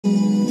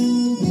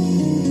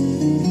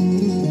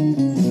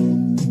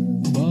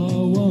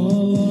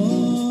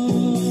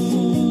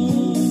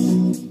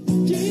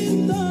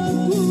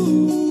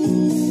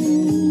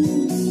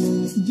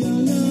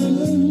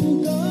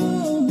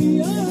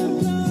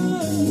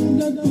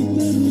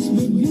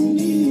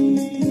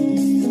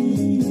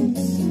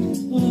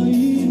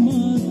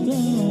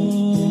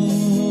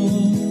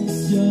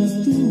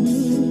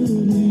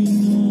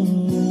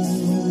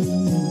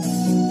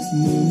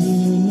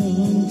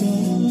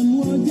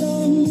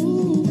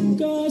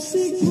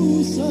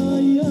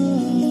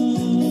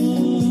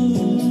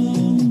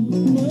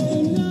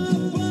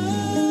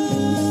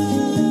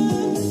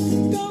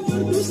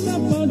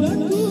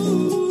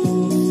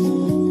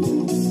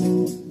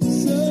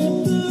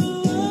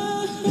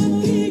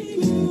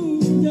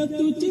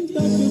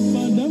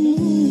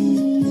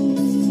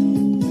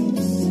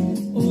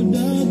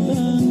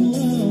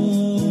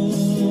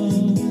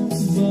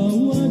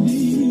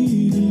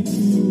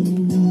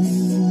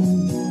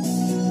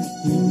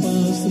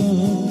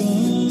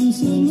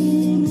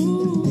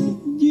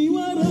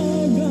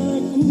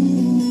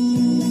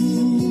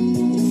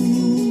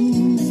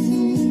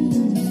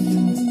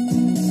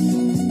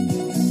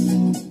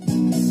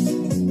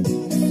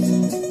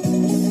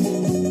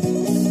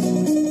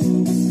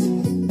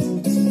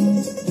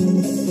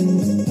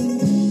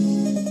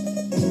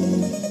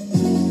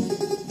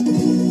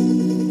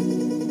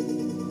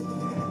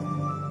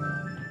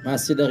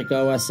Masih dari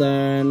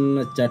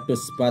kawasan Catus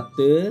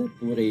Pate,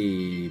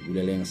 Puri,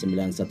 Buleleng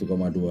 91,2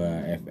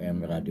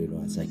 FM Radio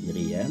Nuansa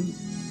Kiri ya.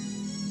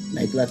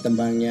 Nah itulah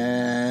tembangnya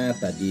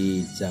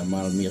tadi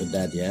Jamal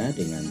Mirdad ya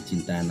dengan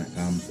Cinta Anak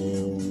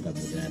Kampung.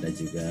 Kemudian ada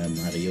juga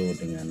Mario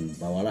dengan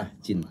Bawalah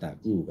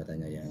Cintaku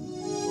katanya ya.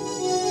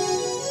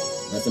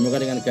 Nah semoga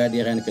dengan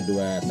kehadiran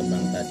kedua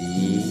tembang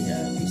tadi ya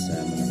bisa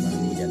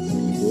menemani dan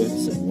menghibur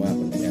semua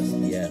pendengar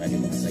setia Radio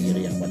Nuansa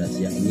Kiri yang pada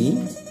siang ini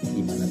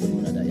dimanapun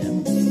berada ya.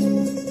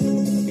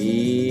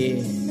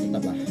 Tapi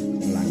tetaplah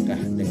melangkah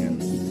dengan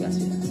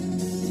ikhlas ya,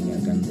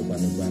 tinggalkan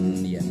beban-beban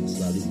yang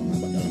selalu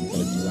menghambat dalam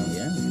berjuang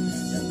ya,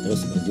 dan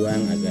terus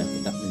berjuang agar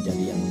tetap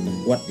menjadi yang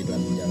terkuat di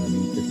dalam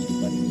menjalani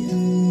kehidupan ini ya.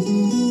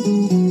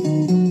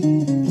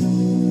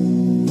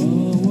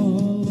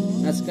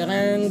 Nah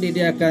sekarang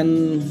Dede akan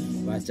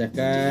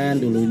bacakan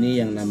dulu ini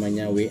yang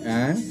namanya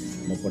WA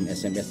maupun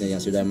SMS-nya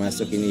yang sudah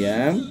masuk ini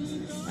ya.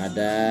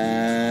 Ada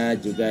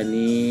juga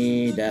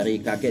nih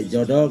dari kakek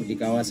Jodog di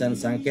kawasan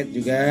Sangket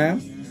juga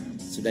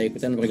sudah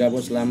ikutan bergabung.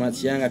 Selamat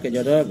siang kakek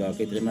Jodog.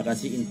 Oke, terima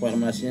kasih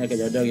informasinya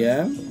kakek Jodog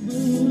ya.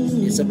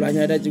 Di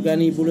sebelahnya ada juga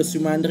nih Bulu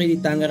Sumandri di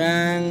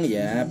Tangerang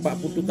ya,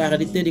 Pak Putu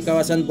Karadite di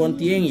kawasan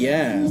Pontieng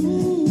ya.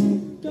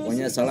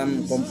 Pokoknya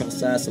salam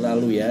kompersa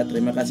selalu ya.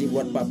 Terima kasih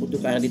buat Pak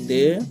Putu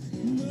Karadite.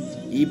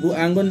 Ibu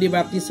Anggun di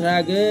Bakti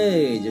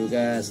Srage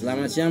juga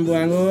selamat siang Bu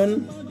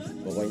Anggun.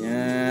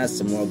 Pokoknya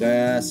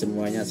semoga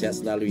semuanya sehat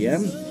selalu ya.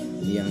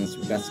 Ini yang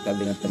suka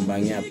sekali dengan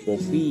tembangnya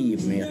Poppy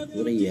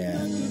Mercury ya.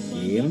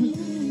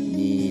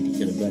 Ini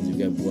dikirimkan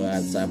juga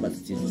buat sahabat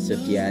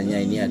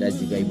setianya. Ini ada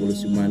juga Ibu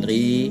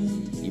Sumandri,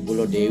 Ibu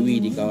Lo Dewi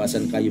di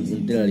kawasan Kayu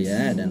Buntel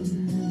ya. Dan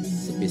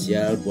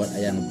spesial buat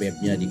ayang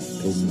bebnya di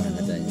rumah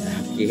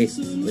katanya. Oke,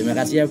 terima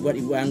kasih ya buat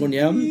Ibu Anggun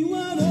ya.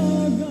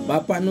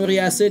 Bapak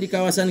Nuriase di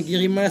kawasan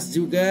Girimas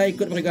juga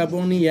ikut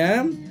bergabung nih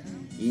ya.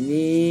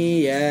 Ini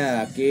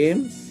ya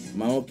Hakim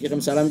mau kirim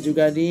salam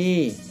juga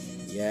nih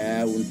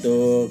ya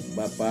untuk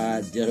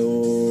Bapak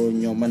Jero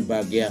Nyoman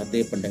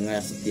Bagiarte pendengar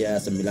setia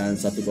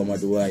 91,2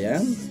 ya.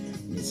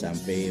 Ini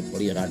sampai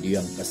beli radio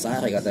yang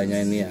besar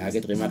katanya ini. Oke,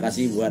 terima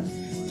kasih buat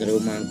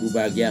Jero Mangku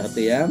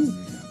Bagiarte ya.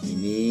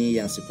 Ini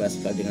yang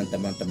suka-suka dengan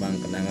teman-teman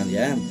kenangan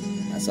ya.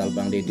 Asal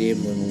Bang Dede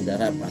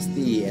mengudara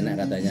pasti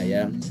enak katanya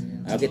ya.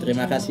 Oke,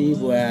 terima kasih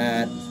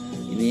buat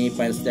ini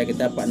fans setia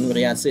kita Pak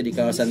Nuriase di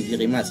kawasan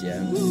Girimas ya.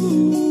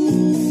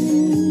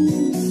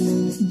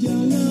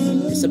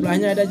 Di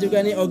sebelahnya ada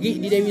juga nih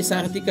Ogi di Dewi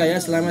Sartika ya.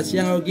 Selamat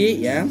siang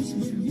Ogi ya,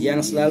 yang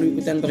selalu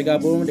ikutan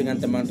bergabung dengan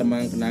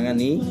teman-teman kenangan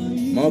nih.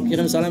 Mau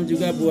kirim salam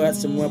juga buat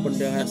semua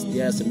pendengar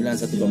setia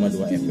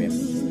 91,2 FM.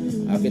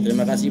 Oke,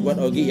 terima kasih buat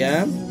Ogi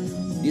ya.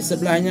 Di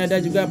sebelahnya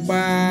ada juga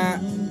Pak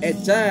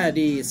Eca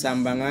di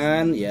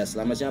Sambangan ya.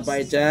 Selamat siang Pak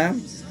Eca,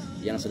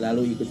 yang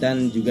selalu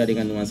ikutan juga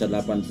dengan nuansa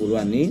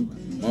 80-an nih.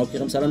 Mau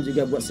kirim salam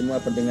juga buat semua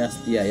pendengar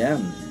setia ya.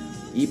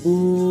 Ibu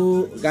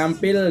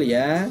Gampil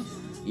ya,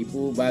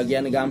 Ibu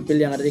bagian Gampil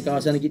yang ada di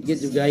kawasan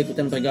Git-Git juga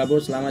ikutan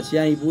bergabung. Selamat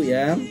siang Ibu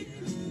ya.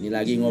 Ini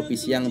lagi ngopi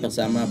siang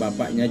bersama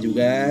bapaknya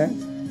juga.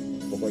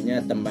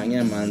 Pokoknya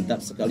tembangnya mantap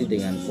sekali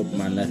dengan pop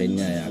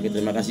mandarinnya ya. Oke,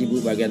 terima kasih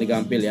Bu bagian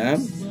Gampil ya.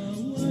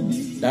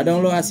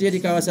 Dadong Lo Asia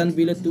di kawasan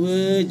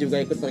Biletue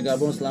juga ikut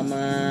bergabung.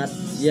 Selamat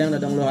siang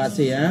Dadong Lo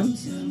Asia ya.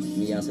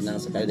 Ini yang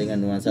senang sekali dengan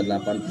nuansa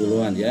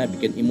 80-an ya.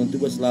 Bikin imun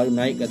tubuh selalu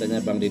naik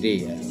katanya Bang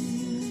Dede ya.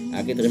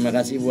 Oke, terima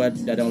kasih buat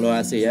Dadong Lo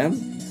Asia ya.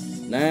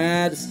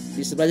 Nah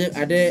di sebelahnya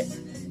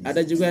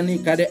ada juga nih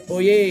Kadek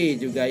Oye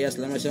juga ya.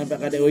 Selamat siang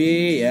Pak Kadek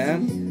Oye ya.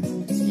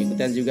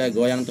 Ikutan juga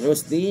goyang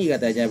terus nih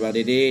katanya Bang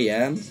Dede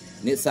ya.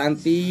 Nik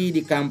Santi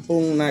di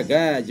Kampung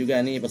Naga juga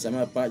nih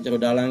bersama Pak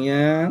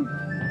Jerodalangnya.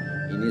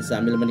 Ini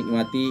sambil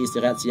menikmati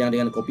istirahat siang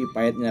dengan kopi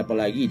pahitnya,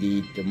 apalagi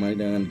ditemani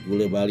dengan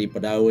gula Bali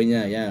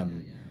pedawainya ya.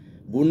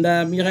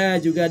 Bunda Mira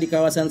juga di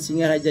kawasan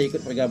Singaraja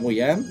ikut bergabung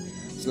ya.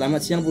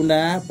 Selamat siang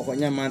Bunda,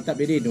 pokoknya mantap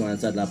ini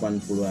nuansa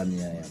 80-an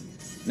ya.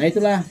 Nah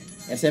itulah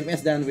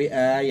SMS dan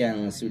WA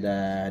yang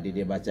sudah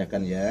Dede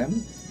bacakan ya.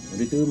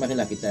 Untuk itu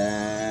marilah kita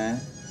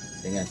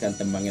dengarkan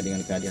tembangnya dengan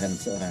kehadiran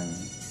seorang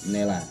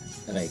Nela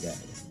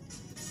Rega.